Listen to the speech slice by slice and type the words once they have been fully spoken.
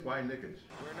by Knick-ish.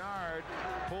 Bernard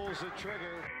pulls the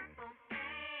trigger.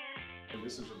 And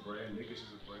this is a brand. Knick-ish is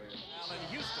a brand. Allen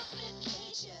Houston.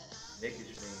 Knick-ish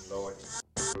means Lord.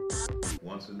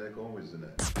 Once a Knick, always a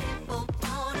Knick. James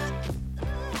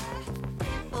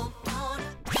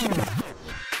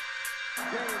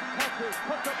touches,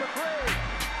 puts up a three.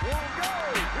 Won't go.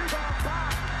 Rebound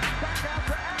back. Back out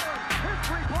to Allen. His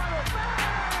three-pointer.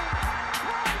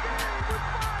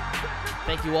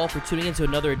 Thank you all for tuning in to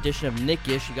another edition of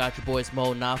Knick-ish. You got your boys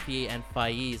Mo, Nafi, and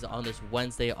Faiz on this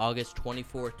Wednesday, August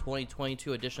 24th,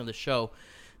 2022 edition of the show.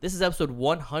 This is episode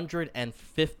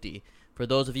 150. For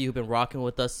those of you who've been rocking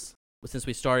with us since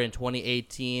we started in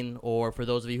 2018, or for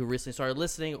those of you who recently started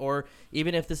listening, or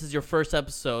even if this is your first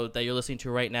episode that you're listening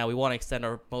to right now, we want to extend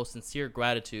our most sincere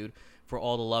gratitude for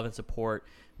all the love and support.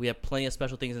 We have plenty of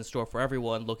special things in store for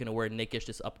everyone looking to wear Knick-ish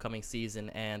this upcoming season,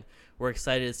 and we're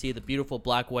excited to see the beautiful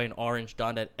black, white, and orange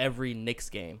donned at every Knicks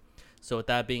game. So with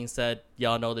that being said,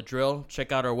 y'all know the drill.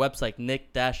 Check out our website,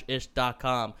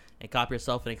 knick-ish.com, and copy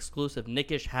yourself an exclusive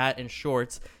Knick-ish hat and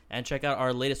shorts, and check out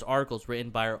our latest articles written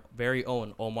by our very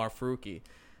own Omar Faruqi.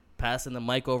 Passing the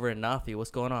mic over to Nafi. What's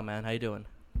going on, man? How you doing?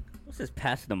 What's this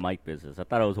passing the mic business? I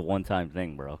thought it was a one-time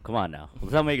thing, bro. Come on now.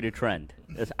 Let's not make it a trend.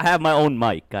 I have my own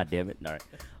mic. God damn it. All right.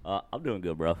 I'm doing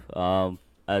good, bro.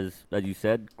 As you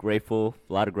said, grateful.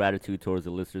 A lot of gratitude towards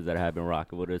the listeners that have been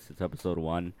rocking with us since episode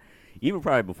 1. Even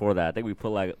probably before that. I think we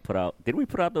put out. Did we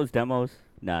put out those demos?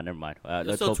 Nah, never mind.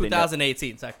 So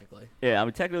 2018, technically. Yeah, I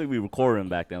mean, technically we recorded them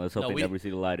back then. Let's hope No, they we- never see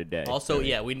the light of day. Also,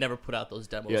 yeah, we never put out those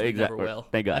demos. Yeah, We exactly. never will.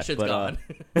 Thank God. That shit's But, gone.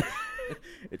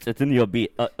 it's in the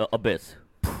abyss,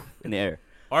 in the air.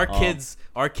 Our kids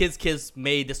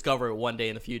may discover it one day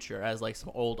in the future as like some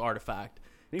old artifact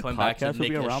Think coming back to podcasts will be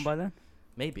Knick-ish. around by then?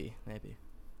 Maybe.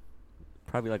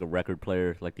 Probably like a record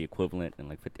player, like the equivalent, and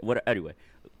like 50. What? Anyway,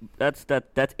 that's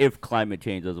if climate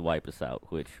change doesn't wipe us out,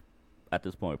 which at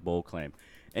this point, bold claim.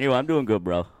 Anyway, I'm doing good,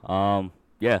 bro.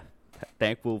 Yeah,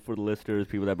 thankful for the listeners,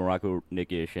 people that have been rocking with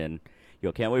Knick-ish, and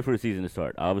can't wait for the season to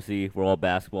start. Obviously, we're all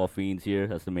basketball fiends here.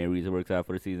 That's the main reason we're excited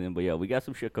for the season. But yeah, we got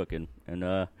some shit cooking, and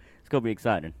it's gonna be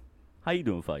exciting. How you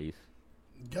doing, Faiz?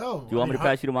 Go. Do you want me to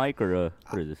pass you the mic, or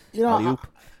what is this? You know, Alley-oop?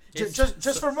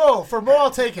 just for Mo, I'll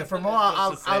take it. For Mo,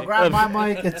 I'll grab my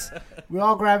mic. We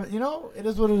all grab it. You know, it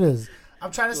is what it is.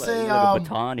 I'm trying to say. Like a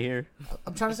baton here.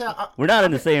 I'm trying to say. We're not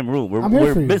in the same room. I'm here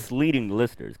We're for you. misleading the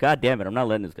listeners. God damn it! I'm not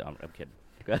letting this go. I'm kidding.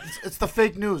 It's the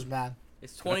fake news, man.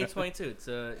 It's 2022. It's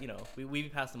we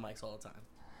pass the mics all the time.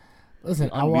 Listen,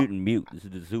 Unmute and mute. This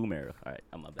is the Zoom era. All right,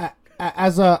 I'm back.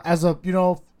 As a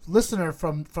listener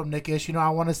from Knick-ish, I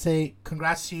want to say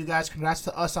congrats to you guys. Congrats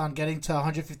to us on getting to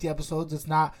 150 episodes. It's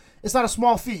not a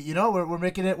small feat. We're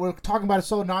making it. We're talking about it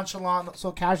so nonchalant,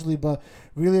 so casually, but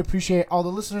really appreciate all the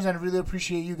listeners and really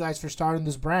appreciate you guys for starting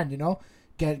this brand.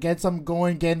 Get some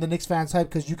going, getting the Knicks fans hyped,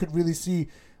 because you could really see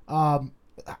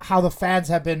how the fans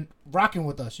have been rocking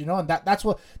with us, and that's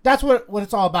what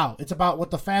it's all about. It's about what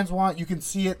the fans want. You can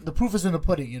see it. The proof is in the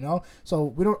pudding,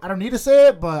 So I don't need to say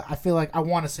it, but I feel like I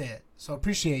want to say it. So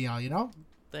appreciate y'all,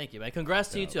 Thank you, man. Congrats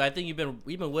to you too. I think you've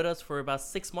been with us for about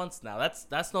 6 months now.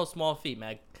 That's no small feat,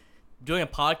 man. Doing a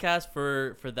podcast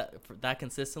for that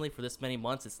consistently for this many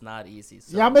months, it's not easy.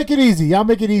 So. Y'all make it easy.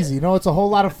 It's a whole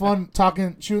lot of fun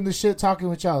shooting the shit, talking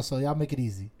with y'all. So y'all make it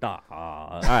easy. All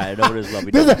right, I know this love.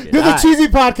 This is a cheesy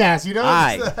podcast, All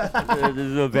right. This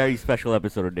is a very special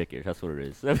episode of Knick-ish. That's what it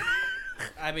is.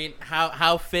 I mean,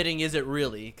 how fitting is it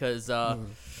really? Because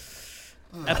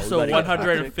episode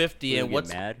 150, and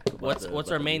what's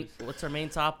our main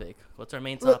topic? What's our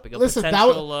main topic? Listen,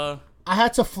 I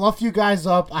had to fluff you guys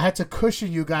up. I had to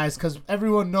cushion you guys because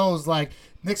everyone knows,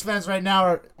 Knicks fans right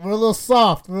now we're a little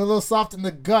soft. We're a little soft in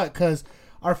the gut because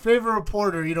our favorite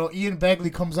reporter, Ian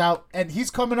Begley, comes out, and he's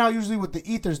coming out usually with the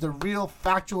ethers, the real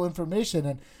factual information,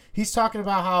 and he's talking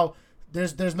about how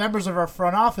there's members of our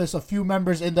front office, a few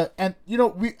members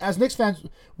we as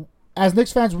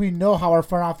Knicks fans, we know how our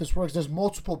front office works. There's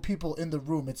multiple people in the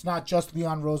room. It's not just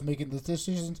Leon Rose making the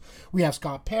decisions. We have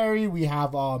Scott Perry. We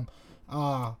have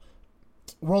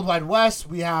Worldwide West.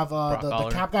 We have the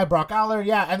cap guy, Brock Aller.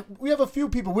 Yeah, and we have a few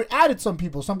people. We added some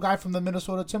people. Some guy from the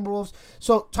Minnesota Timberwolves.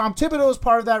 So Tom Thibodeau is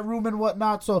part of that room and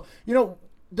whatnot. So,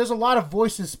 there's a lot of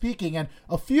voices speaking. And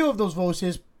a few of those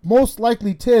voices, most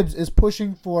likely Tibbs, is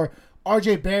pushing for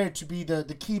R.J. Barrett to be the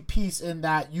key piece in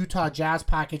that Utah Jazz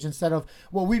package instead of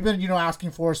what we've been, asking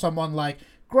for, someone like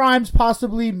Grimes,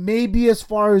 possibly, maybe as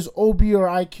far as OB or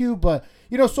IQ. But,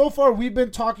 so far we've been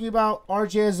talking about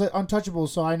R.J. as untouchable.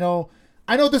 So I know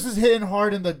this is hitting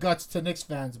hard in the guts to Knicks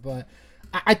fans, but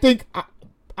I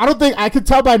don't think I can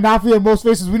tell by Nafi and most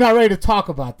faces we're not ready to talk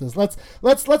about this. Let's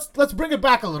bring it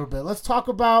back a little bit. Let's talk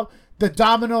about the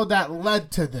domino that led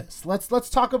to this. Let's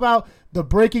talk about the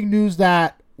breaking news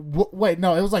that wait,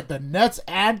 no, it was like the Nets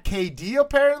and KD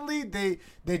apparently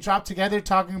they dropped together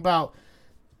talking about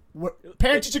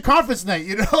parent-teacher conference night,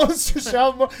 you know?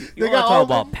 They got talk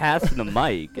about passing the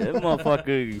mic. That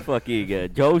motherfucker,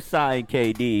 fucking Joe Tsai and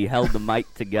KD held the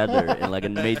mic together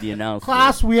and made the announcement.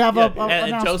 Class, we have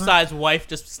and Joe Tsai's wife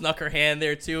just snuck her hand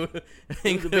there too.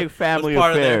 It was a big family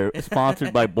affair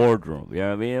sponsored by Boardroom. You know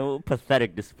what I mean? A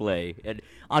pathetic display. And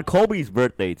on Kobe's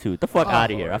birthday too. Get the fuck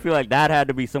out of here. I feel like that had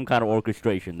to be some kind of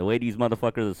orchestration. The way these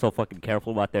motherfuckers are so fucking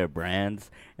careful about their brands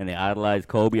and they idolize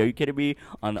Kobe. Are you kidding me?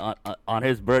 On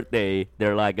his birthday,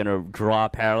 they're like gonna draw a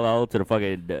parallel to the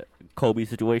fucking Kobe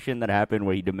situation that happened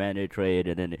where he demanded a trade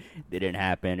and then it didn't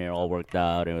happen and it all worked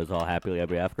out and it was all happily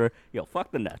ever after. Yo,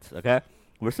 fuck the Nets, okay?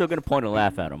 We're still gonna point and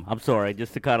laugh at them. I'm sorry,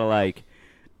 just to kind of like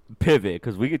pivot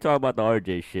because we could talk about the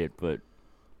RJ shit, but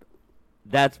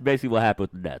that's basically what happened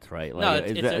with the Nets, right? Like,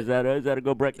 no, is that a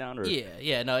good breakdown? Or?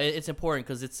 Yeah. No, it's important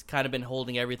because it's kind of been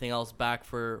holding everything else back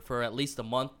for at least a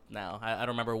month now. I don't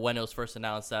remember when it was first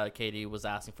announced that KD was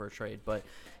asking for a trade, but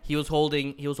he was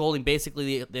holding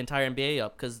basically the entire NBA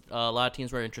up because a lot of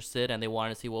teams were interested and they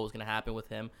wanted to see what was going to happen with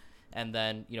him. And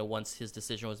then once his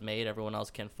decision was made, everyone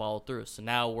else can follow through. So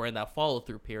now we're in that follow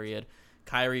through period.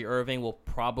 Kyrie Irving will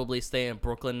probably stay in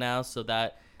Brooklyn now, so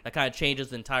that kind of changes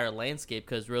the entire landscape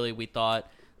because really we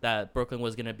thought that Brooklyn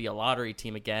was going to be a lottery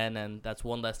team again, and that's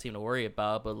one less team to worry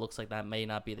about, but it looks like that may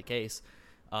not be the case.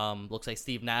 Looks like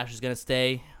Steve Nash is going to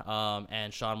stay,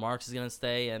 and Sean Marks is going to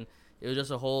stay, and it was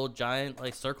just a whole giant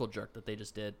circle jerk that they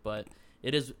just did, but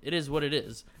it is what it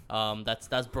is.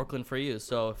 That's Brooklyn for you.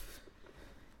 So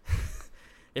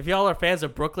if y'all are fans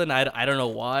of Brooklyn, I don't know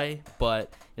why,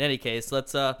 but in any case,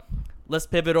 let's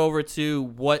pivot over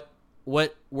to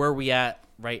where we at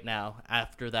right now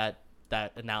after that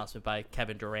announcement by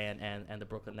Kevin Durant and the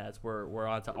Brooklyn Nets. We're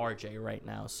on to RJ right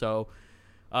now. So,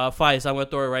 Faiz, I'm going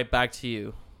to throw it right back to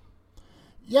you.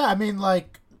 Yeah, I mean,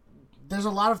 there's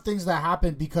a lot of things that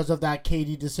happened because of that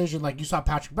KD decision. Like, you saw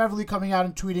Patrick Beverley coming out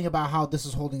and tweeting about how this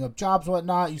is holding up jobs and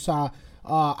whatnot. You saw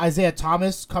Isaiah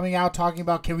Thomas coming out talking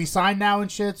about, can we sign now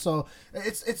and shit? So,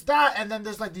 it's that, and then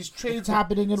there's, these trades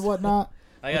happening and whatnot.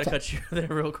 I got to cut you there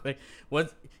real quick.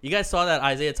 You guys saw that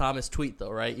Isaiah Thomas tweet,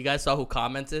 though, right? You guys saw who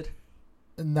commented?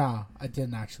 No, I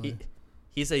didn't actually.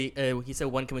 He said,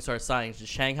 when can we start signing? The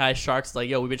Shanghai Sharks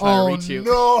yo, we've been trying to reach you.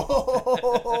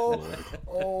 No.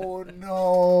 Oh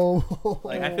no!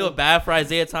 I feel bad for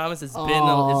Isaiah Thomas. It's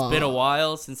been a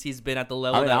while since he's been at the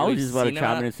level that I we've was just about to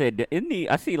chime in and say,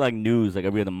 I see news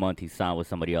every other month he signed with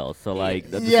somebody else. So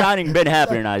the signing been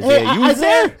happening, Isaiah. Hey, you was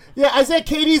there? Yeah, Isaiah.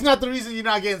 KD's not the reason you're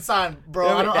not getting signed, bro.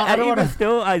 I don't want to.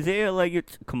 Still, Isaiah,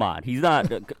 come on, he's not.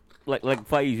 Like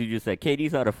Faiz, you just said,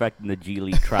 KD's not affecting the G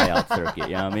League tryout circuit.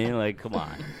 You know what I mean? Come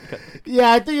on.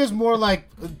 Yeah, I think it's more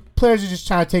players are just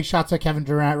trying to take shots at Kevin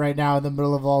Durant right now in the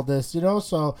middle of all this,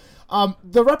 So,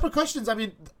 the repercussions, I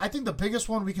mean, I think the biggest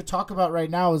one we could talk about right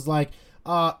now is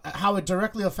how it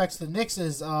directly affects the Knicks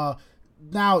is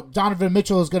now Donovan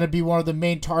Mitchell is going to be one of the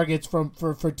main targets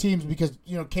for teams because,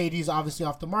 KD's obviously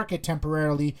off the market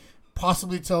temporarily.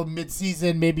 Possibly till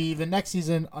mid-season, maybe even next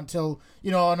season until,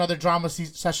 another drama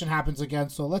session happens again.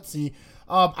 So let's see.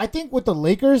 I think with the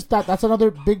Lakers, that's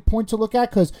another big point to look at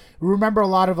because remember a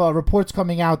lot of reports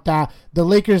coming out that the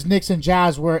Lakers, Knicks, and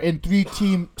Jazz were in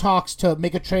 3-team talks to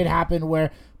make a trade happen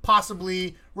where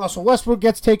possibly Russell Westbrook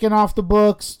gets taken off the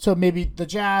books to maybe the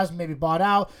Jazz, maybe bought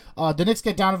out. The Knicks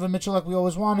get Donovan Mitchell like we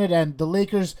always wanted, and the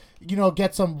Lakers,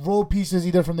 get some role pieces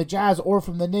either from the Jazz or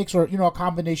from the Knicks or, a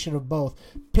combination of both.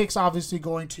 Picks obviously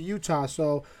going to Utah.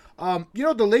 So,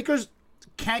 the Lakers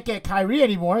can't get Kyrie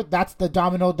anymore. That's the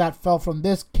domino that fell from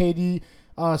this. KD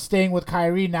staying with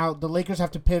Kyrie. Now the Lakers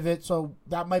have to pivot, so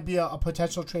that might be a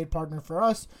potential trade partner for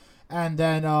us. And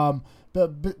then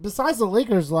but besides the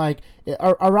Lakers,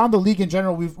 around the league in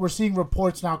general, we're seeing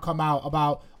reports now come out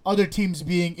about other teams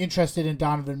being interested in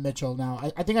Donovan Mitchell.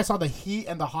 Now, I think I saw the Heat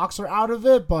and the Hawks are out of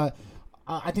it, but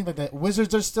I think the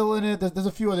Wizards are still in it. There's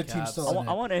a few other teams still in it.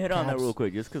 I want to hit on that real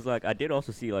quick, just because I did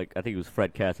also see I think it was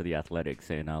Fred Katz of the Athletic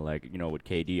saying now with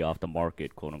KD off the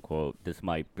market, quote unquote, this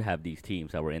might have these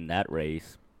teams that were in that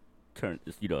race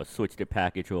switch their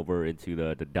package over into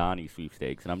the Donnie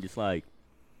sweepstakes, and I'm just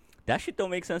that shit don't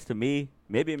make sense to me.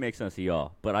 Maybe it makes sense to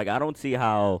y'all, but I don't see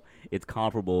how it's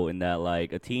comparable in that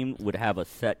a team would have a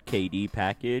set KD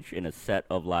package and a set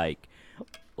of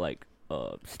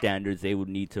standards they would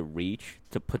need to reach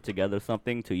to put together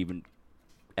something to even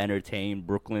entertain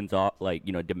Brooklyn's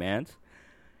demands.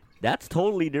 That's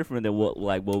totally different than what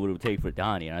would it take for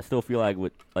Donnie. And I still feel like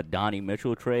with a Donnie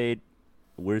Mitchell trade,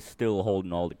 we're still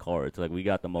holding all the cards. Like, we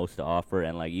got the most to offer,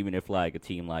 and, like, even if, like, a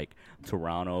team like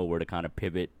Toronto were to kind of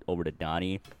pivot over to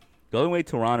Donnie, the only way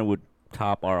Toronto would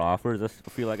top our offers, I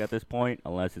feel like, at this point,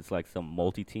 unless it's, like, some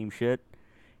multi-team shit,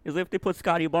 is if they put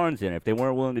Scotty Barnes in. If they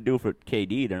weren't willing to do it for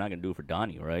KD, they're not going to do it for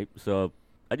Donnie, right? So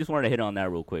I just wanted to hit on that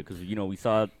real quick because, we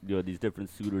saw these different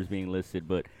suitors being listed,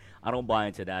 but I don't buy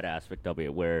into that aspect of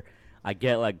it where I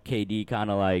get, like, KD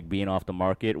kind of, like, being off the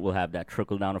market will have that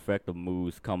trickle-down effect of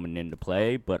moves coming into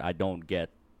play, but I don't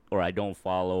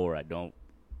follow, or I don't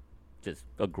just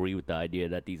agree with the idea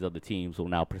that these other teams will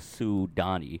now pursue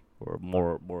Donnie or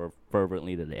more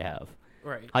fervently than they have.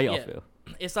 Right. How y'all feel?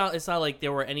 It's not like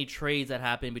there were any trades that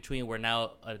happened between where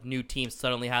now a new team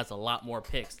suddenly has a lot more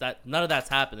picks. That none of that's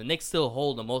happened. The Knicks still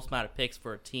hold the most amount of picks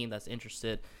for a team that's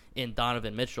interested in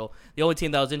Donovan Mitchell. The only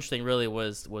team that was interesting really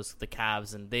was the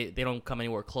Cavs, and they don't come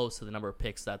anywhere close to the number of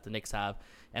picks that the Knicks have.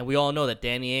 And we all know that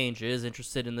Danny Ainge is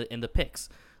interested in the picks.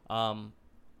 Something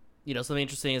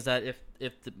interesting is that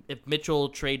if Mitchell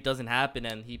trade doesn't happen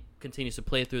and he continues to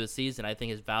play through the season, I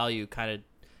think his value kind of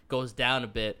goes down a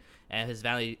bit. And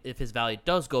if his value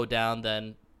does go down,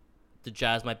 then the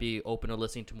Jazz might be open to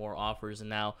listening to more offers. And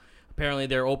now apparently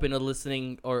they're open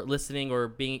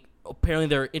to apparently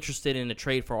they're interested in a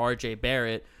trade for RJ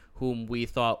Barrett, whom we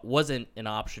thought wasn't an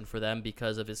option for them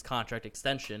because of his contract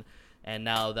extension. And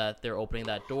now that they're opening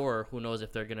that door, who knows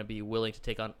if they're going to be willing to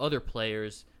take on other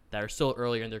players that are still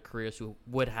earlier in their careers who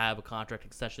would have a contract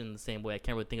extension in the same way. I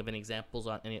can't really think of any examples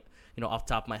on any, off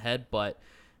the top of my head, but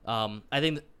I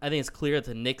think it's clear that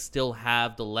the Knicks still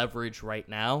have the leverage right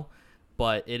now,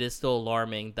 but it is still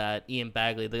alarming that Ian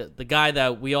Bagley, the guy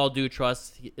that we all do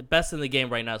trust, best in the game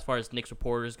right now as far as Knicks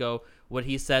reporters go, what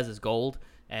he says is gold,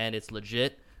 and it's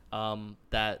legit,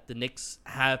 that the Knicks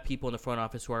have people in the front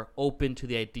office who are open to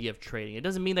the idea of trading. It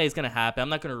doesn't mean that it's going to happen. I'm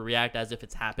not going to react as if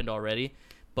it's happened already,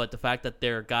 but the fact that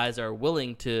their guys are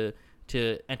willing to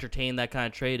entertain that kind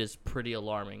of trade is pretty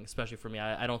alarming, especially for me.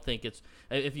 I don't think it's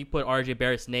 – if you put RJ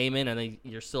Barrett's name in and then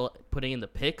you're still putting in the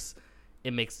picks,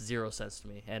 it makes zero sense to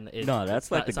me. And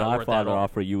that's like the Godfather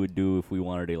offer you would do if we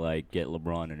wanted to, like, get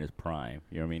LeBron in his prime.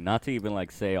 You know what I mean? Not to even,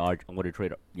 like, say I want to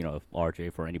trade,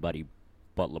 RJ for anybody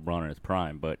but LeBron in his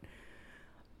prime. But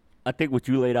I think what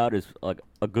you laid out is, like,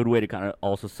 a good way to kind of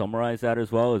also summarize that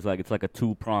as well. Is like it's like a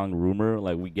two-pronged rumor.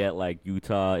 Like, we get, like,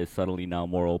 Utah is suddenly now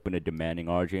more open to demanding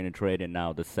RJ in a trade, and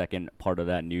now the second part of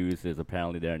that news is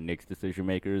apparently there are Knicks decision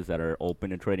makers that are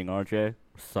open to trading RJ,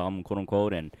 some quote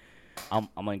unquote. And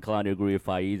I'm inclined to agree with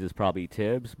Faiz is probably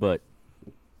Tibbs, but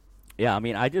yeah, I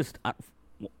mean,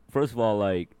 first of all,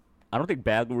 like, I don't think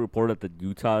Bagley reported that the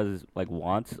Utah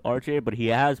wants RJ, but he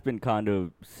has been kind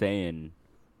of saying.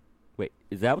 Wait,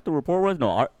 is that what the report was?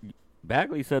 No,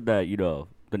 Bagley said that,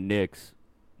 the Knicks,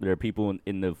 there are people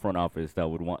in the front office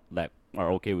that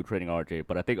are okay with trading RJ.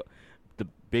 But I think the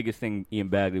biggest thing Ian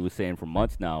Bagley was saying for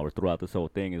months now or throughout this whole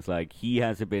thing is, like, he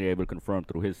hasn't been able to confirm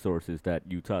through his sources that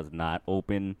Utah's not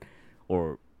open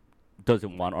or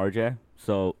doesn't want RJ.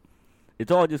 So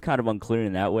it's all just kind of unclear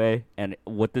in that way. And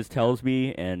what this tells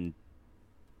me, and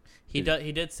he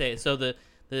did say it. So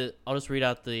I'll just read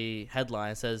out the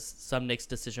headline. It says, some Knicks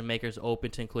decision makers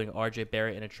open to including RJ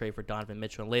Barrett in a trade for Donovan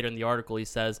Mitchell. And later in the article, he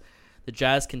says, the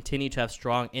Jazz continue to have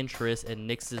strong interest in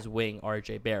Knicks' wing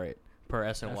RJ Barrett, per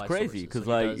SNY. That's crazy, because,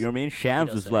 you know what I mean?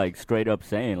 Shams is, like, straight up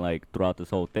saying, like, throughout this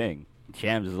whole thing.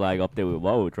 Shams is, like, up there with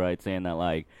Woj, right? Saying that,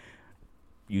 like,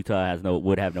 Utah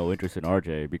would have no interest in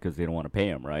RJ because they don't want to pay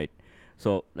him, right?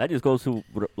 So that just goes to,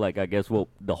 like, I guess,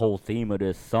 the whole theme of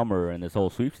this summer and this whole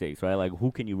sweepstakes, right? Like,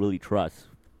 who can you really trust?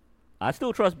 I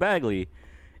still trust Bagley,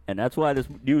 and that's why this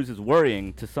news is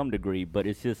worrying to some degree, but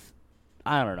it's just,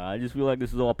 I don't know. I just feel like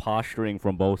this is all posturing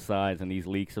from both sides, and these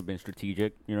leaks have been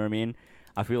strategic, you know what I mean?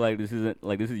 I feel like this is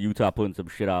Utah putting some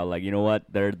shit out. Like, you know what?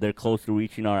 They're close to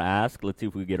reaching our ask. Let's see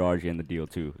if we get RJ in the deal,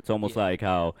 too. It's almost like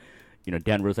how,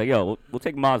 Denver's like, yo, we'll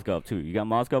take Mozgov, too. You got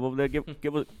Mozgov over there?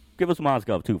 Give us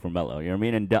Mozgov, too, for Melo, you know what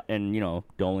I mean? And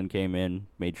Dolan came in,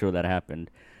 made sure that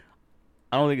happened.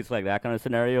 I don't think it's like that kind of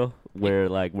scenario where,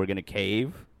 like, we're going to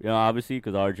cave, obviously,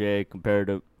 because RJ compared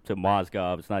to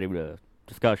Mozgov, it's not even a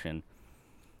discussion.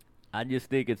 I just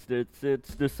think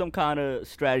there's some kind of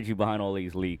strategy behind all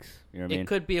these leaks. You know what I mean? It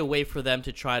could be a way for them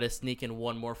to try to sneak in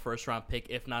one more first-round pick,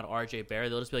 if not RJ Barrett.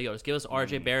 They'll just be like, yo, just give us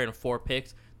RJ Barrett and 4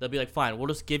 picks. They'll be like, fine, we'll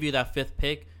just give you that 5th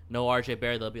pick. No RJ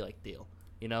Barrett. They'll be like, deal.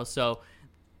 So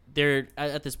they're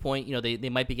at this point, they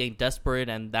might be getting desperate,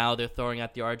 and now they're throwing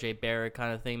out the RJ Barrett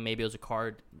kind of thing. Maybe it was a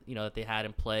card, that they had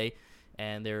in play,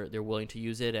 and they're willing to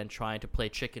use it and trying to play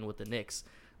chicken with the Knicks.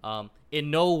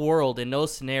 In no world, in no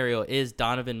scenario, is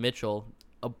Donovan Mitchell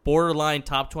a borderline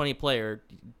top 20 player,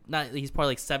 he's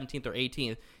probably like 17th or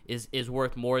 18th, is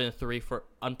worth more than 3 for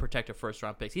unprotected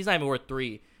first-round picks. He's not even worth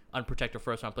 3 unprotected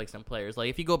first-round picks and players. Like,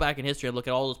 if you go back in history and look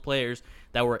at all those players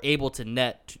that were able to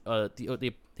net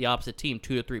the opposite team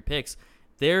 2 to 3 picks,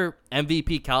 they're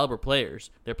MVP caliber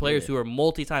players. They're players who are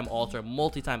multi-time All-Star,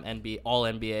 multi-time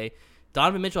All-NBA.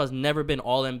 Donovan Mitchell has never been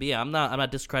All-NBA. I'm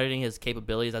not discrediting his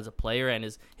capabilities as a player and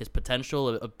his potential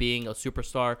of being a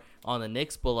superstar on the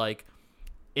Knicks, but like,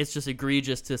 it's just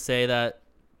egregious to say that,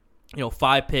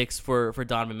 5 picks for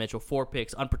Donovan Mitchell, 4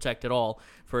 picks unprotected all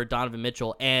for Donovan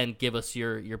Mitchell, and give us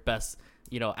your best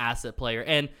asset player.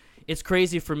 And it's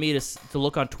crazy for me to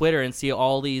look on Twitter and see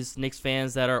all these Knicks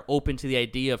fans that are open to the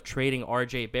idea of trading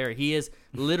R.J. Barrett. He is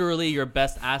literally your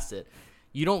best asset.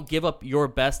 You don't give up your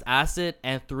best asset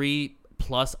and 3+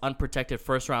 unprotected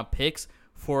first-round picks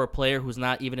for a player who's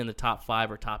not even in the top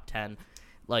 5 or top 10.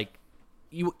 Like,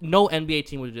 no NBA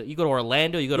team would do it. You go to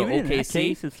Orlando, you go to even OKC. In that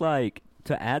case, it's like,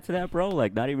 to add to that, bro,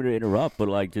 like, not even to interrupt, but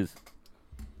like, just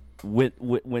when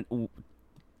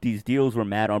these deals where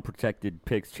mad unprotected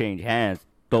picks change hands,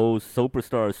 those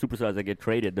superstars that get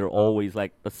traded, they're always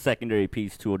like a secondary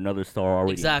piece to another star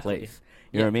already in place.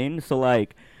 You know what I mean? So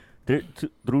like,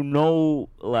 through no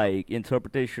like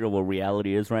interpretation of what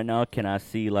reality is right now, can I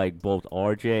see like both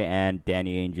RJ and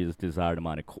Danny Ainge's desired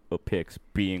amount of picks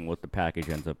being what the package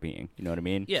ends up being? You know what I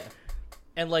mean? Yeah.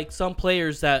 And like some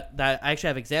players that I actually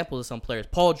have examples of some players.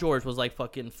 Paul George was like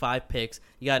fucking 5 picks.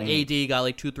 You got AD, got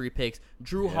like 2-3 picks.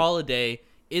 Drew Holiday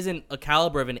isn't a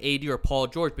caliber of an AD or Paul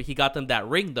George, but he got them that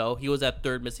ring though. He was that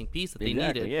third missing piece that they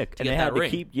needed. Yeah, to and they had to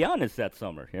keep Giannis that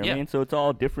summer. You know what I mean? So it's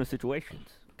all different situations.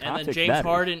 And then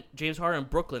James Harden,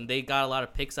 Brooklyn, they got a lot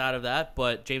of picks out of that,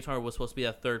 but James Harden was supposed to be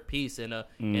that third piece in a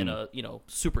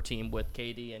super team with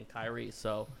KD and Kyrie.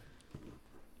 So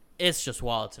it's just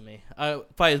wild to me.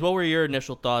 Faiz, what were your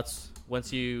initial thoughts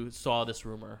once you saw this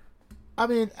rumor? I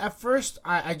mean, at first,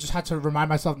 I just had to remind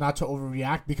myself not to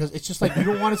overreact because it's just like you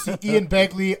don't want to see Ian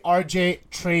Begley, RJ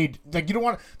trade. Like, you don't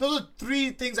want. Those are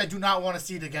 3 things I do not want to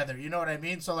see together. You know what I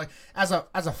mean? So like, as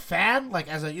a fan, like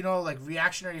as a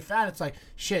reactionary fan, it's like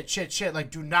shit.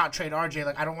 Like, do not trade RJ.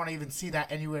 Like, I don't want to even see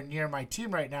that anywhere near my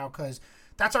team right now because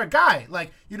that's our guy.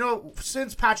 Like,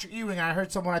 since Patrick Ewing, I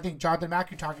heard someone, I think Jonathan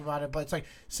Mackey talking about it, but it's like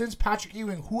since Patrick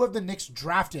Ewing, who have the Knicks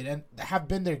drafted and have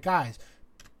been their guys?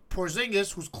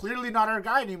 Porzingis, who's clearly not our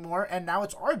guy anymore, and now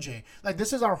it's RJ. Like,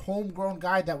 this is our homegrown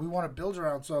guy that we want to build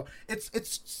around. So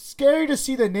it's scary to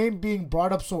see the name being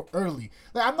brought up so early.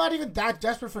 Like, I'm not even that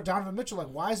desperate for Donovan Mitchell. Like,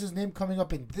 why is his name coming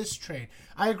up in this trade?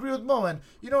 I agree with Mo, and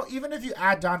even if you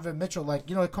add Donovan Mitchell, like,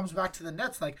 it comes back to the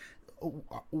Nets. Like,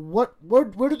 where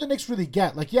do the Knicks really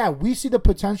get? Like, yeah, we see the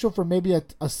potential for maybe a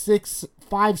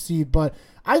 6-5 seed, but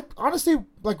I honestly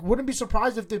wouldn't be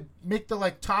surprised if they make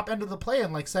the top end of the play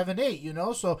in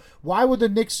 7-8. So why would the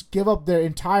Knicks give up their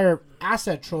entire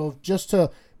asset trove just to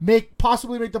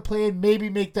possibly make the play and maybe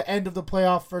make the end of the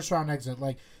playoff first round exit?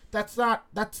 Like, that's not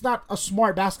a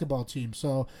smart basketball team.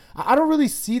 So I don't really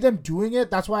see them doing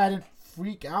it. That's why I didn't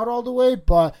freak out all the way.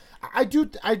 But I do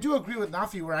agree with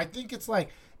Nafi where I think it's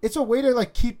it's a way to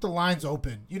keep the lines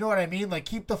open. You know what I mean? Like,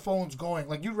 keep the phones going.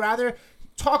 Like, you'd rather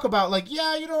talk about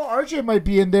RJ might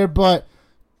be in there, but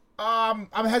I'm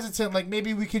hesitant. Like,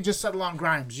 maybe we can just settle on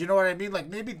Grimes. You know what I mean? Like,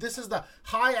 maybe this is the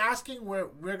high asking where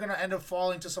we're gonna end up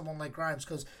falling to someone like Grimes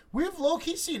because we've low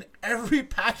key seen every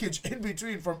package in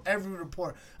between from every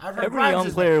report. I've heard every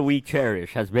young player we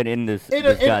cherish has been in this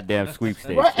goddamn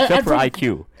sweepstakes, right, except for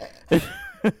IQ.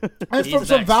 And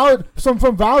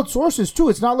from valid sources too.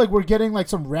 It's not like we're getting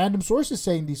some random sources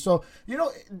saying these. So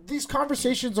these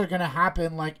conversations are gonna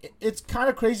happen. Like, it's kind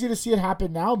of crazy to see it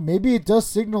happen now. Maybe it does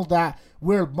signal that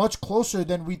we're much closer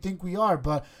than we think we are.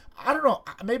 But I don't know.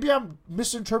 Maybe I'm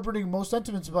misinterpreting most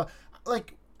sentiments. But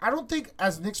I don't think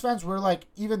as Knicks fans we're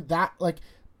even that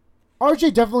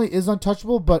RJ definitely is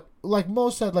untouchable. But like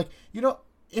Mo said,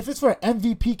 if it's for an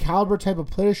MVP caliber type of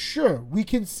player, sure, we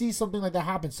can see something like that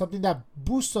happen, something that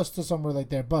boosts us to somewhere like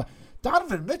there. But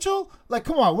Donovan Mitchell,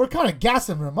 come on, we're kind of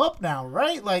gassing him up now,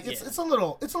 right? It's a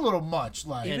little much.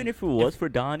 Even if it was for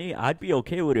Donnie, I'd be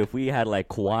okay with it if we had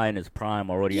Kawhi in his prime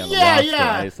already on the roster.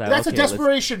 Yeah, that's a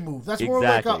desperation move. That's more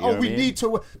we need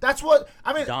to. That's what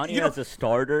I mean. Donnie as a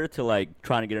starter to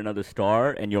trying to get another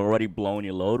star, and you're already blowing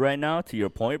your load right now. To your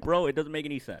point, bro, it doesn't make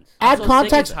any sense. Add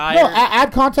context.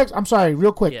 Add context. I'm sorry,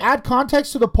 real quick. Yeah. Add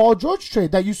context to the Paul George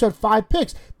trade that you said 5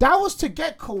 picks. That was to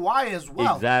get Kawhi as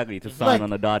well. Exactly, to sign on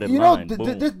the dotted line.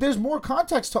 deadline. There's more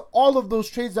context to all of those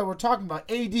trades that we're talking about.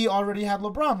 AD already had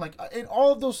LeBron. Like, in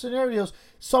all of those scenarios,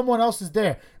 someone else is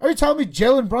there. Are you telling me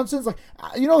Jalen Brunson's like,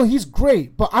 he's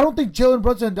great, but I don't think Jalen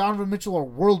Brunson and Donovan Mitchell are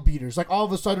world beaters. Like, all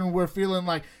of a sudden we're feeling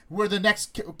like we're the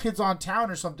next kids on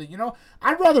town or something,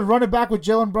 I'd rather run it back with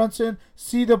Jalen Brunson,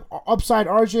 see the upside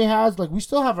RJ has. Like, we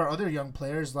still have our other young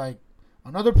players. Like,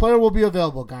 another player will be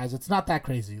available, guys. It's not that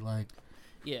crazy. Like,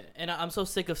 yeah, and I'm so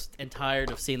sick of and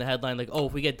tired of seeing the headline like, oh,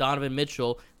 if we get Donovan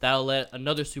Mitchell, that'll let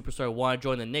another superstar want to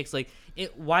join the Knicks. Like,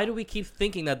 why do we keep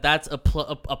thinking that that's a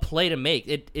play to make?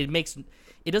 It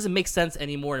doesn't make sense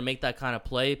anymore to make that kind of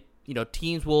play.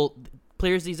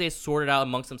 Players these days sort it out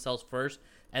amongst themselves first,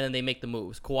 and then they make the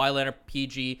moves. Kawhi Leonard,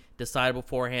 PG decided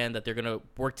beforehand that they're going to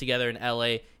work together in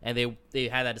LA, and they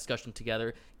had that discussion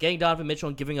together. Getting Donovan Mitchell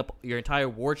and giving up your entire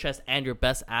war chest and your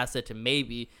best asset to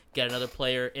maybe get another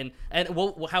player in. And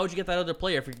how would you get that other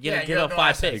player if you're going to give up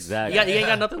 5 picks? Exactly. You ain't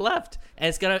got nothing left. And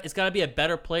it's gotta be a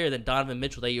better player than Donovan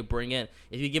Mitchell that you bring in.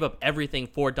 If you give up everything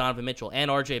for Donovan Mitchell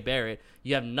and RJ Barrett,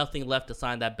 you have nothing left to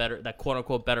sign that quote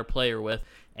unquote better player with,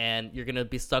 and you're gonna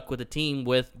be stuck with a team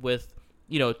with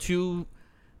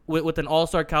an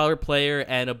all-star caliber player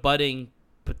and a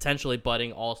potentially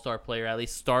budding all-star player, at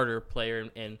least starter player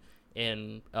in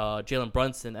Jalen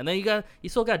Brunson, and then you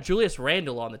still got Julius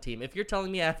Randle on the team. If you're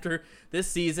telling me after the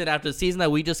season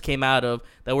that we just came out of,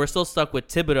 that we're still stuck with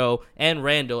Thibodeau and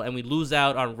Randle, and we lose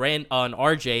out on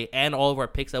RJ and all of our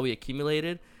picks that we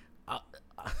accumulated,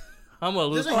 I'm gonna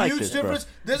lose.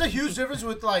 There's a huge difference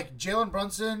with like Jalen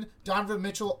Brunson, Donovan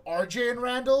Mitchell, RJ and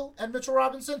Randle, and Mitchell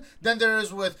Robinson than there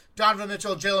is with Donovan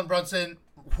Mitchell, Jalen Brunson,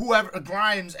 whoever,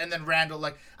 Grimes, and then Randle.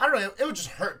 Like, I don't know, it would just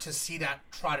hurt to see that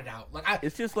trotted out. Like,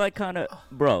 it's just like kind of,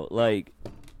 bro. Like,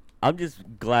 I'm just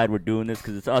glad we're doing this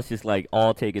because it's us just like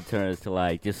all taking turns to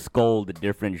like just scold the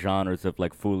different genres of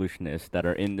like foolishness that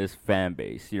are in this fan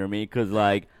base. You know what I mean? Because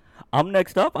like, I'm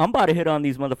next up. I'm about to hit on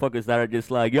these motherfuckers that are just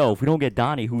like, yo, if we don't get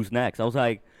Donnie, who's next? I was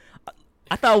like,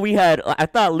 I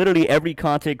thought literally every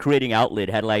content creating outlet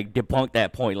had like debunked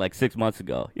that point like 6 months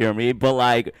ago. You know what I mean? But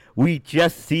like, we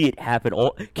just see it happen.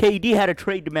 KD had a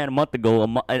trade demand a month ago.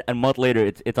 A month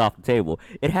later, it's off the table.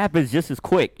 It happens just as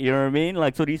quick. You know what I mean?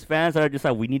 Like, so these fans are just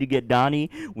like, we need to get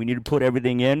Donnie. We need to put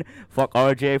everything in. Fuck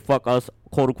RJ. Fuck us,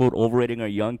 quote unquote, overrating our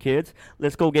young kids.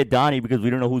 Let's go get Donnie because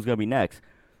we don't know who's gonna be next.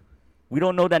 We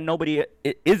don't know that nobody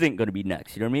isn't going to be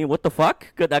next. You know what I mean? What the fuck?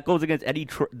 That goes against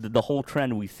the whole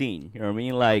trend we've seen. You know what I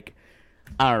mean? Like,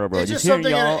 I don't know, bro. It's just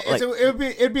something.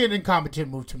 It'd be an incompetent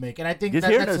move to make, and I think just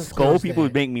hearing the scold people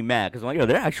would make me mad because I'm like, yo,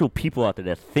 there are actual people out there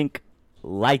that think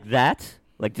like that,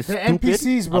 like just they're stupid.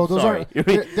 NPCs, bro. They're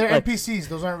like, NPCs.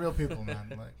 Those aren't real people, man.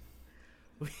 Like.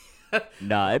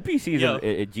 Nah, NPCs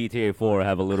in GTA 4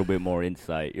 have a little bit more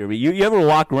insight. You ever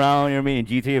walk around, you know what I mean, in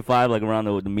GTA 5, like around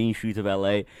the mean streets of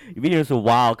LA, you be hearing some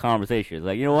wild conversations.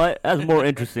 Like, you know what? That's more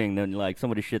interesting than like some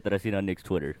of the shit that I seen on Nick's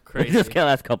Twitter. Crazy. Just the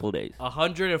last couple of days.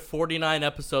 149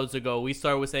 episodes ago, we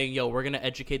started with saying, yo, we're going to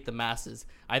educate the masses.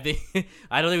 I don't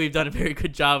think we've done a very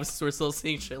good job since we're still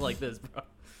seeing shit like this,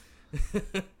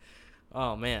 bro.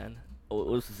 Oh, man.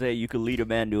 What's to say you could lead a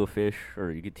man to a fish,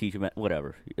 or you could teach him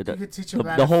whatever. You could teach him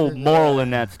the whole moral in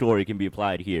that story can be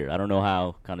applied here. I don't know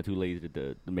how. Kind of too lazy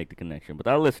to make the connection, but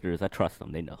our listeners, I trust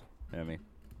them. They know. You know what I mean?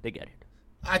 They get it.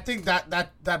 I think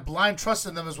that blind trust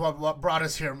in them is what brought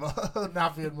us here,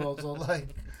 Nafi and Mo. So like,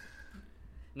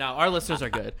 now our listeners are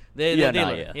good. They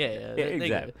learn. Yeah,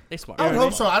 exactly. They smart. I would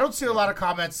hope so. I don't see a lot of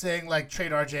comments saying like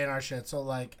trade RJ and our shit. So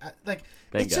like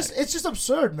it's just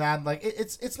absurd, man. Like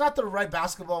it's not the right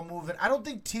basketball move, and I don't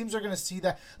think teams are gonna see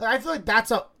that. Like I feel like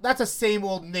that's a same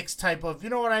old Knicks type of, you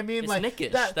know what I mean? It's like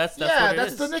Knick-ish. That's what it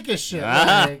that's is. the Knick-ish shit.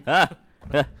 He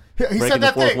Breaking said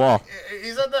that the fourth thing. wall.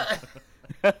 He said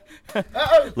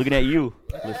that. Looking at you,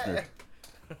 listeners.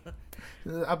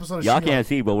 Episode of Y'all She-Hulk. can't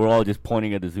see, but we're all just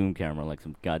pointing at the Zoom camera like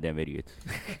some goddamn idiots.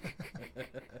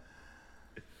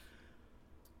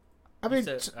 I mean,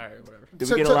 all right, whatever. Did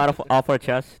we get a lot off our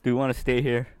chest? Do we want to stay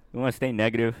here? Do we want to stay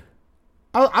negative?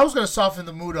 I was gonna soften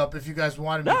the mood up if you guys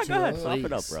wanted me to. Go ahead, soften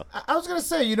it up, bro. I was gonna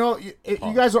say, you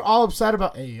guys are all upset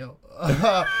about. Hey, yo.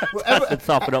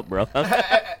 Soften up, bro.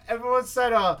 Everyone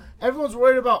said everyone's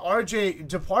worried about RJ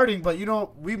departing, but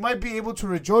we might be able to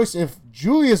rejoice if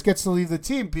Julius gets to leave the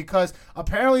team because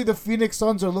apparently the Phoenix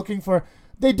Suns are looking for.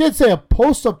 They did say a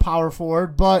post-up power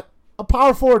forward, but a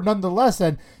power forward nonetheless.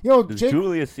 And Does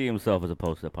Julius see himself as a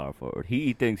post-up power forward?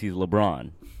 He thinks he's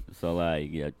LeBron. So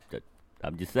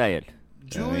I'm just saying.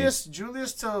 Julius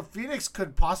to Phoenix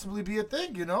could possibly be a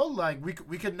thing, like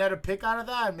we could net a pick out of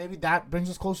that, and maybe that brings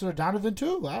us closer to Donovan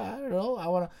too. I don't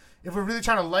know. If we're really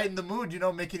trying to lighten the mood,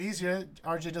 make it easier.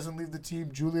 RJ doesn't leave the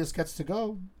team. Julius gets to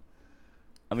go.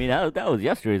 I mean, that was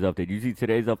yesterday's update. You see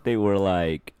today's update where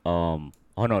like, oh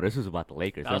no, this was about the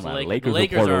Lakers. That was Never mind. the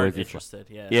Lakers aren't interested.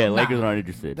 Yeah. Lakers aren't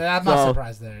interested. I'm not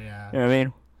surprised there. Yeah. You know what I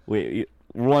mean? We're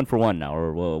 1-for-1 now,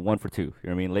 or 1-for-2. You know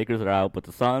what I mean? Lakers are out, but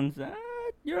the Suns,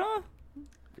 you're on.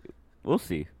 We'll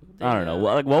see. I don't know.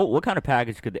 What kind of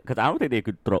package could they? Because I don't think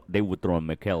they would throw in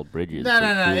Mikal Bridges.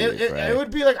 No. It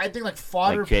would be like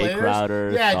fodder like Jay players.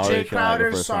 Crowder. Yeah, Jay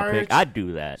Crowder, Sarge. I'd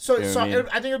do that. So, you know what I mean?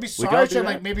 I think it would be Sarge and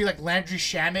like maybe like Landry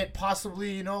Shamet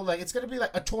possibly. You know, like it's gonna be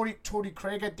like a Tony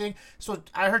Craig, I think. So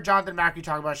I heard Jonathan Macri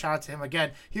talk about. Shout out to him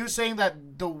again. He was saying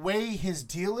that the way his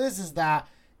deal is that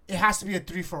it has to be a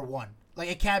 3-for-1. Like,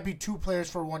 it can't be 2 players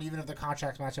for 1, even if the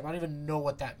contracts match up. I don't even know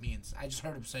what that means. I just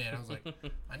heard him say it. I was like,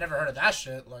 I never heard of that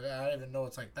shit. Like, I don't even know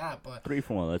it's like that. But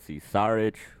 3-for-1. Let's see.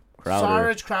 Crowder,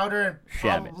 and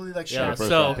probably like yeah, Shamet.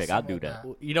 so pick. I'll do that.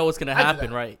 You know what's gonna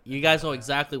happen, right? You guys know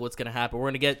exactly what's gonna happen. We're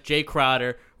gonna get Jay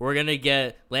Crowder. We're gonna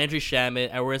get Landry Shamet,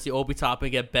 and we're gonna see Obi Toppin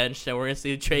get benched, and we're gonna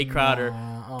see Jay Crowder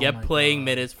get playing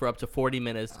minutes for up to 40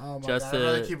 minutes just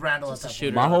to keep Randall just to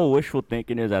shoot. My whole wishful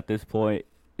thinking is at this point.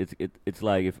 It's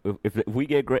like if we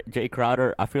get Jay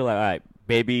Crowder, I feel like all right,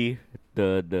 maybe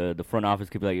the front office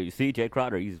could be like, you see Jay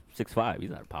Crowder, he's 6'5", he's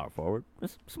not a power forward,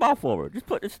 just small forward,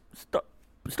 just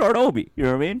start Obi, you know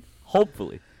what I mean?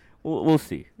 Hopefully, we'll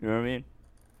see, you know what I mean?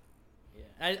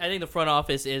 Yeah, I think the front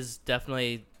office is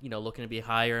definitely looking to be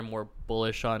higher and more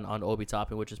bullish on Obi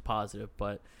Toppin, which is positive,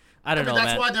 but. I don't know,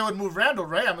 that's man. why they would move Randall,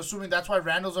 right? I'm assuming that's why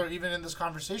Randall's are even in this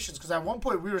conversation. Because at one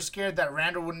point we were scared that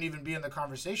Randall wouldn't even be in the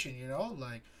conversation.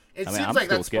 Like it seems like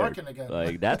that's sparking again.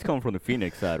 Like that's coming from the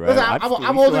Phoenix side, right?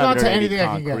 I'm holding on to anything I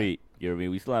can get. You know what I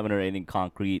mean? We still haven't heard anything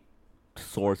concrete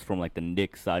sourced from like the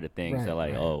Knicks side of things.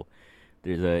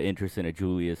 There's an interest in a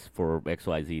Julius for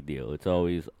XYZ deal. It's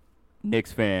always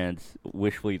Knicks fans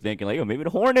wishfully thinking like, maybe the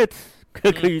Hornets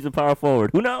could use a power forward.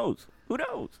 Who knows?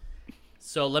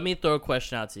 So let me throw a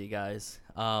question out to you guys.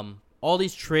 All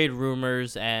these trade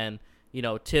rumors and,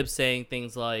 Tibbs saying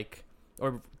things like,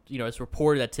 or, it's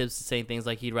reported that Tibbs is saying things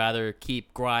like he'd rather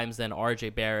keep Grimes than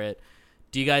RJ Barrett.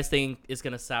 Do you guys think it's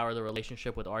going to sour the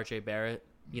relationship with RJ Barrett?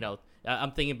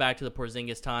 I'm thinking back to the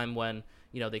Porzingis time when,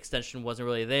 the extension wasn't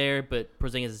really there, but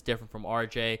Porzingis is different from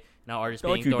RJ. Now RJ's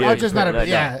being thrown. RJ's not a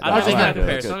bitch. RJ's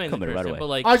not a comparison. But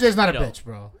like, RJ's not a bitch,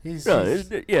 bro. That's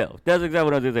exactly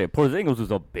what I was going to say. Porzingis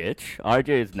was a bitch. RJ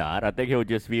is not. I think he'll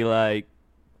just be like,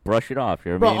 brush it off.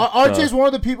 You know what I mean? RJ is one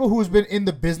of the people who's been in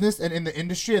the business and in the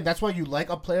industry, and that's why you like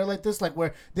a player like this, like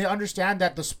where they understand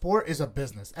that the sport is a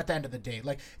business at the end of the day.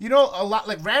 Like, a lot,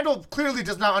 like Randall clearly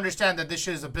does not understand that this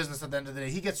shit is a business at the end of the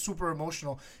day. He gets super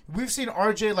emotional. We've seen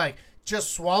RJ like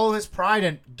just swallow his pride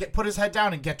and put his head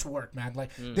down and get to work, man. Like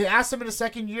they asked him in the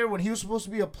second year when he was supposed to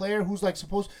be a player who's like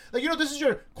this is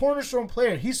your cornerstone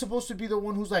player. He's supposed to be the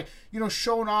one who's like,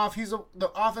 showing off.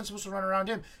 The offense supposed to run around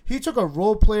him. He took a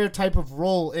role player type of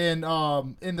role in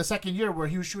the second year where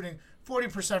he was shooting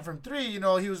 40% from 3.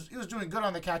 He was doing good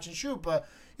on the catch and shoot, but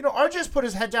RJ's put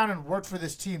his head down and worked for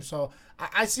this team, so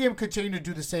I see him continue to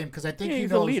do the same because I think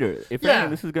he's knows, a leader. If anything,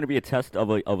 this is going to be a test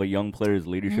of a young player's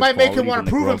leadership. Might make him want to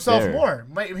prove himself more.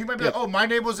 He might be like, my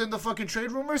name was in the fucking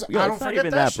trade rumors. I don't forget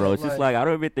even that, bro. It's just like I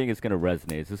don't even think it's going to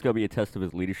resonate. It's just going to be a test of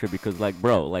his leadership because,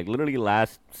 literally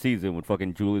last season when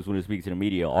fucking Julius would speak to the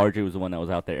media, RJ was the one that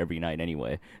was out there every night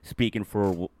anyway, speaking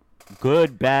for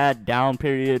good, bad, down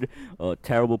period,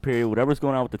 terrible period, whatever's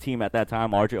going on with the team at that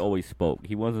time, RJ always spoke.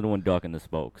 He wasn't the one ducking the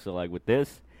smoke. So, with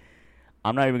this,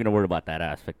 I'm not even going to worry about that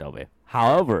aspect of it.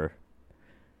 However,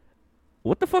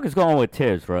 what the fuck is going on with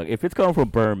Tibbs, bro? If it's coming from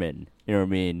Berman, you know what I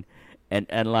mean? And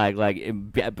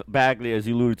Bagley, as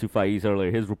you alluded to Faiz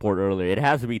earlier, his report earlier, it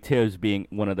has to be Tibbs being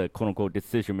one of the quote-unquote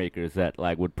decision makers that,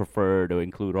 would prefer to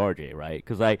include RJ, right?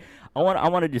 Because, I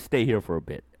want to just stay here for a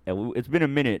bit. It's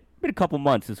been a couple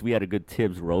months since we had a good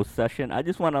Tibbs roast session. I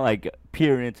just want to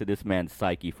peer into this man's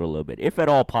psyche for a little bit, if at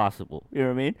all possible. You know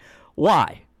what I mean?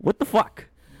 Why? What the fuck?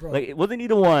 Bro. Wasn't he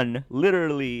the one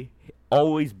literally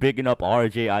always bigging up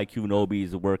RJ, IQ, and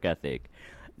Obi's work ethic?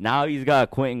 Now he's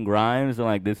got Quentin Grimes,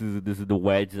 and this is the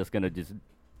wedge that's gonna just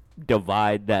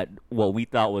divide that what we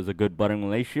thought was a good budding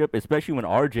relationship, especially when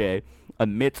RJ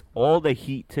admits all the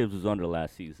heat Tibbs was under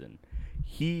last season.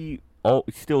 He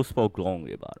still spoke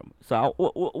glowingly about him. So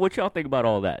what y'all think about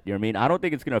all that? You know what I mean? I don't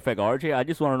think it's going to affect RJ. I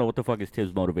just want to know what the fuck is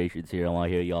Tibbs' motivations here. I want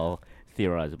to hear y'all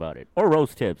theorize about it. Or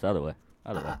roast Tibbs, either way.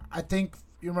 I think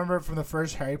you remember from the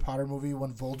first Harry Potter movie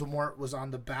when Voldemort was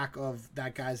on the back of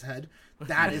that guy's head?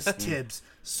 That is Tibbs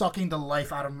sucking the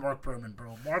life out of Mark Berman,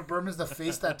 bro. Mark Berman's the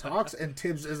face that talks, and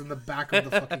Tibbs is in the back of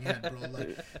the fucking head, bro.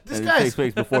 Like, this guy's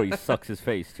face before he sucks his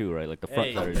face too, right? Like the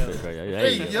front side of his face, right?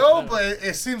 Hey, but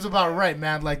it seems about right,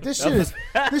 man. Like this shit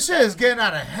is getting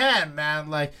out of hand, man.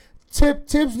 Like.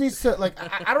 Tibbs needs to, like,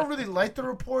 I don't really like the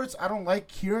reports. I don't like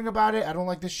hearing about it. I don't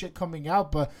like this shit coming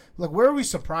out. But, like, where are we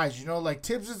surprised? You know, like,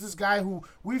 Tibbs is this guy who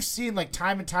we've seen, like,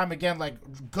 time and time again, like,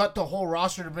 gut the whole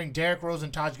roster to bring Derrick Rose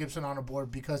and Taj Gibson on a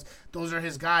board because those are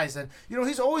his guys. And, you know,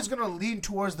 he's always going to lean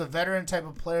towards the veteran type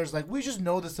of players. Like, we just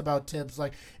know this about Tibbs.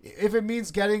 Like, if it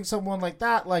means getting someone like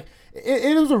that, like,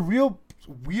 it was a real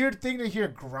weird thing to hear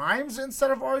Grimes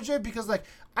instead of RJ because, like,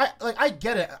 I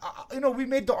get it. You know, we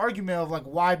made the argument of, like,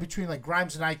 why between, like,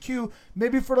 Grimes and IQ.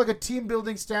 Maybe for, like, a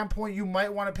team-building standpoint, you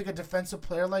might want to pick a defensive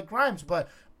player like Grimes. But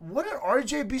wouldn't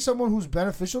RJ be someone who's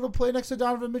beneficial to play next to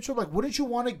Donovan Mitchell? Like, wouldn't you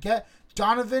want to get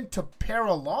Donovan to pair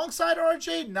alongside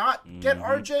RJ, not get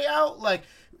RJ out? Like,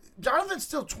 Donovan's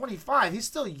still 25. He's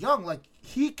still young. Like,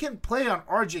 he can play on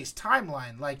RJ's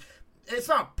timeline. Like, it's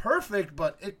not perfect,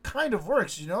 but it kind of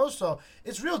works, you know? So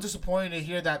it's real disappointing to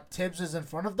hear that Tibbs is in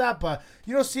front of that. But,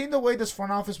 you know, seeing the way this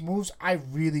front office moves, I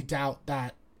really doubt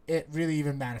that it really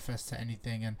even manifests to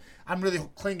anything. And I'm really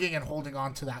clinging and holding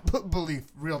on to that belief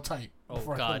real tight. Oh,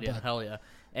 God, yeah, hell yeah.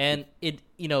 And,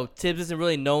 you know, Tibbs isn't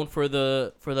really known for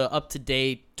the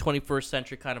up-to-date 21st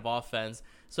century kind of offense.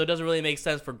 So it doesn't really make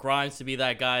sense for Grimes to be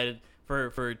that guy for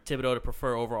Thibodeau to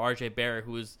prefer over RJ Barrett,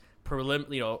 who is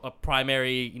a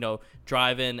primary, you know,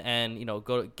 drive in and, you know,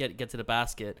 go get to the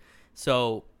basket.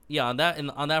 So yeah, on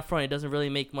that front, it doesn't really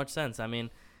make much sense. I mean,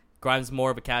 Grimes is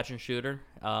more of a catch and shooter,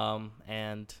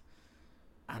 and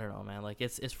I don't know, man. Like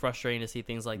it's frustrating to see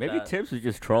things like that. Maybe Tibbs is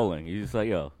just trolling. He's just like,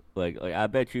 yo, like I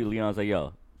bet you Leon's like,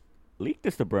 yo, leak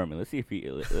this to Berman. Let's see if he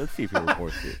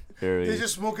reports it. They're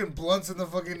just smoking blunts in the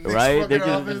fucking right. They're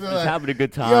just having a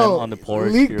good time on the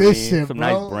porch. Leak this shit, some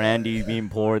bro. Nice brandy being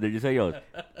poured. They just say, yo,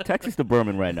 text this to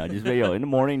Berman right now. Just say, yo, in the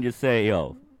morning, just say,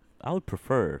 yo, I would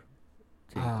prefer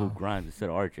to include Grimes instead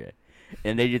of RJ.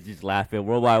 And they just laugh at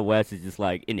Worldwide West is just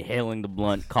like inhaling the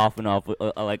blunt, coughing out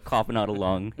a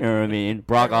lung. You know what I mean?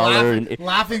 Brock Aller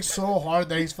laughing so hard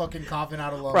that he's fucking coughing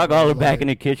out a lung. Brock Aller back in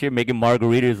the kitchen making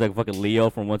margaritas like fucking Leo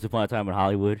from Once Upon a Time in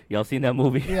Hollywood. Y'all seen that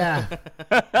movie? Yeah.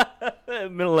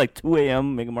 Middle of like 2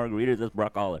 a.m. making margaritas. That's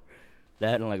Brock Aller.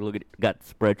 That and like got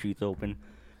spreadsheets open.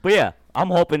 But yeah, I'm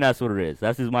hoping that's what it is.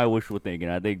 That's just my wishful thinking.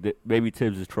 I think that maybe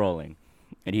Tibbs is trolling,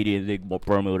 and he didn't think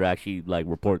Berman would actually like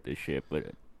report this shit, but.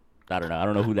 I don't know. I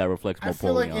don't know who that reflects more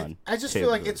poorly on. I just feel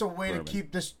like it's a way to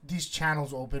keep these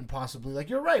channels open, possibly. Like,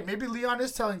 you're right. Maybe Leon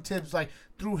is telling Tibbs, like,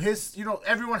 through his, you know,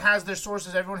 everyone has their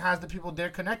sources. Everyone has the people they're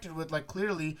connected with, like,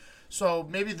 clearly. So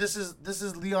maybe this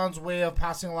is Leon's way of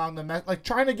passing along the message, like,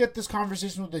 trying to get this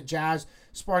conversation with the Jazz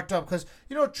sparked up. Because,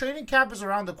 you know, training camp is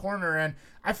around the corner, and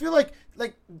I feel like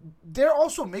they're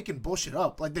also making bullshit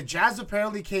up. Like, the Jazz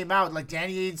apparently came out, like,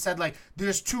 Danny Ainge said, like,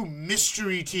 there's 2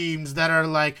 mystery teams that are,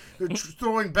 like,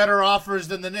 throwing better offers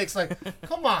than the Knicks. Like,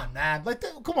 come on, man. Like,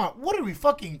 come on. What are we,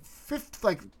 fucking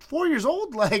 4 years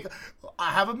old? Like,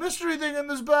 I have a mystery thing in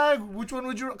this bag. Which one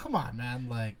would you... Come on, man.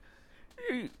 Like...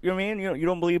 You know what I mean? You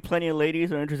don't believe plenty of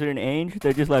ladies are interested in Ainge?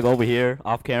 They're just, like, over here,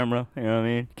 off camera. You know what I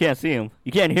mean? You can't see them.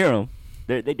 You can't hear them.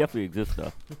 They definitely exist,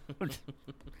 though.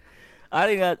 I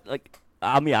think that, like...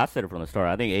 I mean, I said it from the start.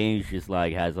 I think Ainge just,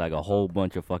 like, has, like, a whole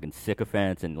bunch of fucking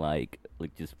sycophants and, like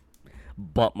just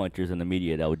butt munchers in the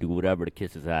media that would do whatever to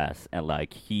kiss his ass. And,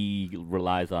 like, he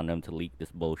relies on them to leak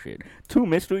this bullshit. 2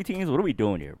 mystery teams? What are we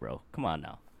doing here, bro? Come on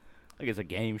now. Like, it's a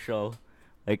game show.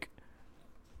 Like,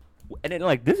 and then,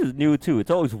 like, this is new, too.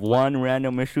 It's always one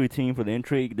random mystery team for the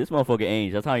intrigue. This motherfucker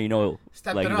Ainge, that's how you know,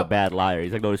 like, he's a bad liar.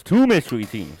 He's like, no, there's 2 mystery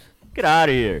teams. Get out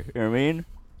of here. You know what I mean?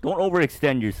 Don't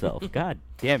overextend yourself. God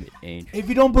damn it, Ainge. If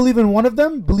you don't believe in one of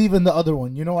them, believe in the other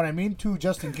one. You know what I mean? 2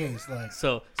 just in case. Like.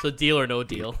 So deal or no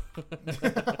deal.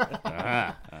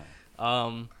 I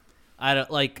don't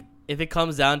like if it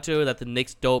comes down to that the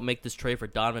Knicks don't make this trade for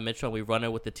Donovan Mitchell and we run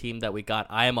it with the team that we got.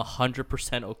 I am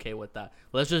 100% okay with that.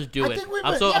 Let's just do it.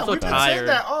 I'm so tired.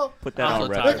 Put that on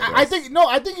Like, record. I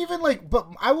think even like, but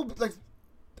I will like,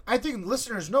 I think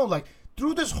listeners know like.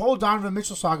 Through this whole Donovan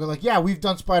Mitchell saga, like, yeah, we've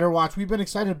done Spider Watch, we've been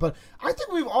excited, but I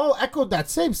think we've all echoed that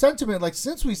same sentiment. Like,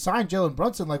 since we signed Jalen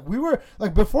Brunson, like, we were,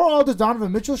 like, before all this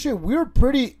Donovan Mitchell shit, we were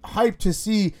pretty hyped to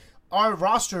see our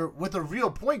roster with a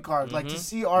real point guard, like, to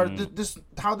see our this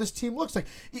how this team looks. Like,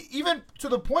 even to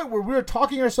the point where we were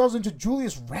talking ourselves into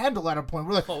Julius Randle at a point.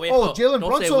 We're like, Jalen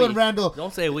Brunson and Randle.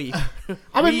 Don't say we.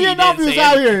 I mean, me and Nafi was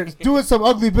out here doing some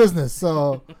ugly business,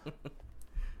 so...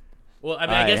 Well, I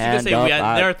mean, I guess you could say we.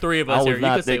 There are three of us here. You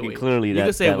could say we. Clearly you that,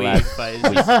 could say that we, last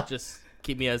but just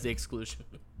keep me as the exclusion.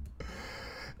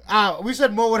 We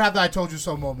said Mo would have the "I told you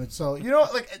so" moment. So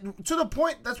to the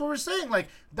point, that's what we're saying. Like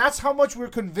that's how much we're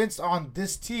convinced on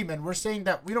this team, and we're saying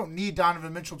that we don't need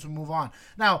Donovan Mitchell to move on.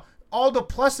 Now, all the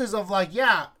pluses of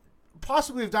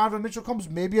possibly if Donovan Mitchell comes,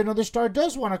 maybe another star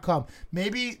does want to come.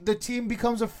 Maybe the team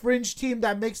becomes a fringe team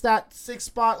that makes that 6th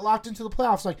spot locked into the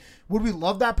playoffs. Like, would we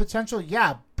love that potential?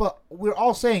 Yeah, but we're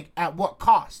all saying at what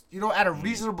cost? At a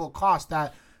reasonable cost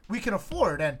that we can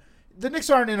afford. And the Knicks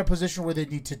aren't in a position where they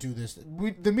need to do this.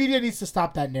 The media needs to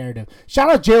stop that narrative. Shout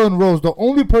out Jalen Rose, the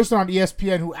only person on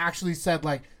ESPN who actually said,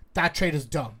 that trade is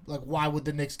dumb. Like, why would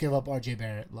the Knicks give up RJ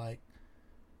Barrett? Like,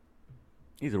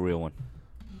 he's a real one.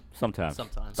 Sometimes.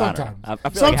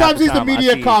 Sometimes he's the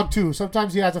media cog, too.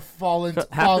 Sometimes he has to fall into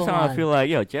half the time I feel like,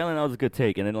 Jalen, that was a good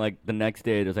take. And then, the next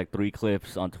day, there's, 3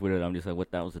 clips on Twitter that I'm just like,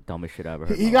 what? That was the dumbest shit I ever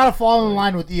heard. He got to fall in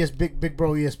line with big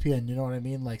bro ESPN. You know what I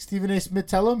mean? Like, Stephen A. Smith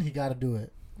tell him, he got to do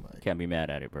it. Can't be mad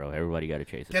at it, bro. Everybody got to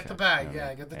chase it. Get the bag.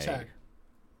 Get the check.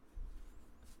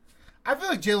 I feel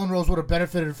like Jalen Rose would have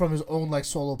benefited from his own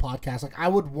solo podcast. I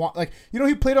would want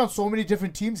he played on so many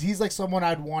different teams. He's someone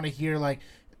I'd want to hear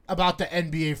about the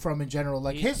NBA from in general.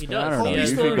 He does. I don't know.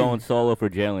 Usually going solo for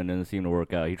Jalen doesn't seem to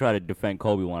work out. He tried to defend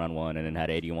Kobe 1-on-1 and then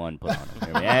had 81 put on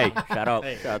him. Hey, shout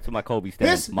out to my Kobe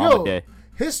stands. Mama Day.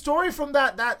 His story from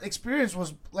that experience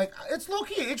was it's low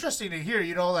key interesting to hear.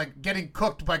 Getting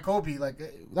cooked by Kobe.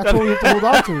 That's what we have to hold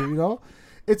on to.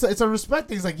 It's a respect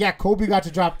thing. It's Kobe got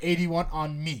to drop 81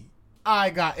 on me.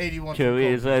 I got 81.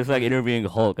 It's like interviewing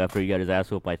Hulk after he got his ass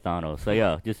whooped by Thanos.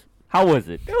 So just how was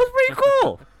it? It was pretty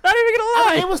cool. Not even gonna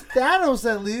lie. It was Thanos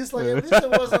at least. At least it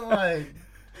wasn't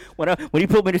when he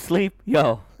put me to sleep, it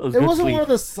wasn't sleep. One of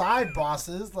the side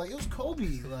bosses. It was Kobe.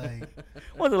 It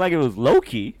wasn't like it was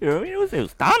Loki. You know what I mean? It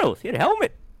was Thanos. He had a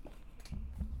helmet.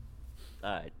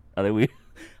 All right. I think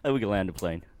we can land the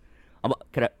plane.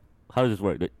 How does this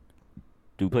work? Do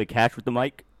we play catch with the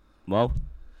mic? Mo?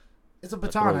 It's a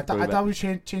baton. I thought we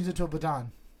changed it to a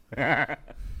baton.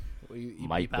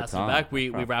 You pass it back. We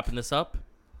wrapping this up.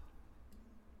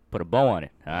 Put a bow on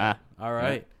it. All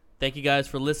right. Thank you guys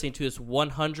for listening to this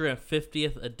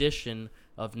 150th edition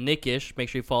of Knick-ish. Make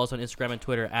sure you follow us on Instagram and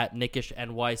Twitter at Knick-ish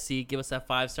NYC. Give us that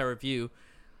 5-star review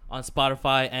on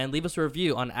Spotify and leave us a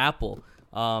review on Apple.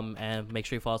 And make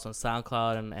sure you follow us on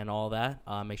SoundCloud and all that.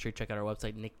 Make sure you check out our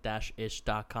website,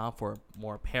 nick-ish.com, for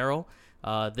more apparel.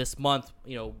 This month,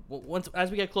 as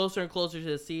we get closer and closer to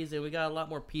the season, we got a lot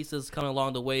more pieces coming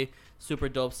along the way. Super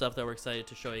dope stuff that we're excited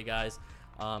to show you guys.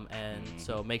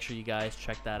 So make sure you guys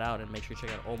check that out, and make sure you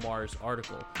check out Omar's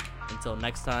article. Until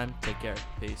next time, take care.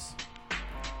 Peace.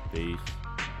 Peace.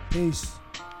 Peace.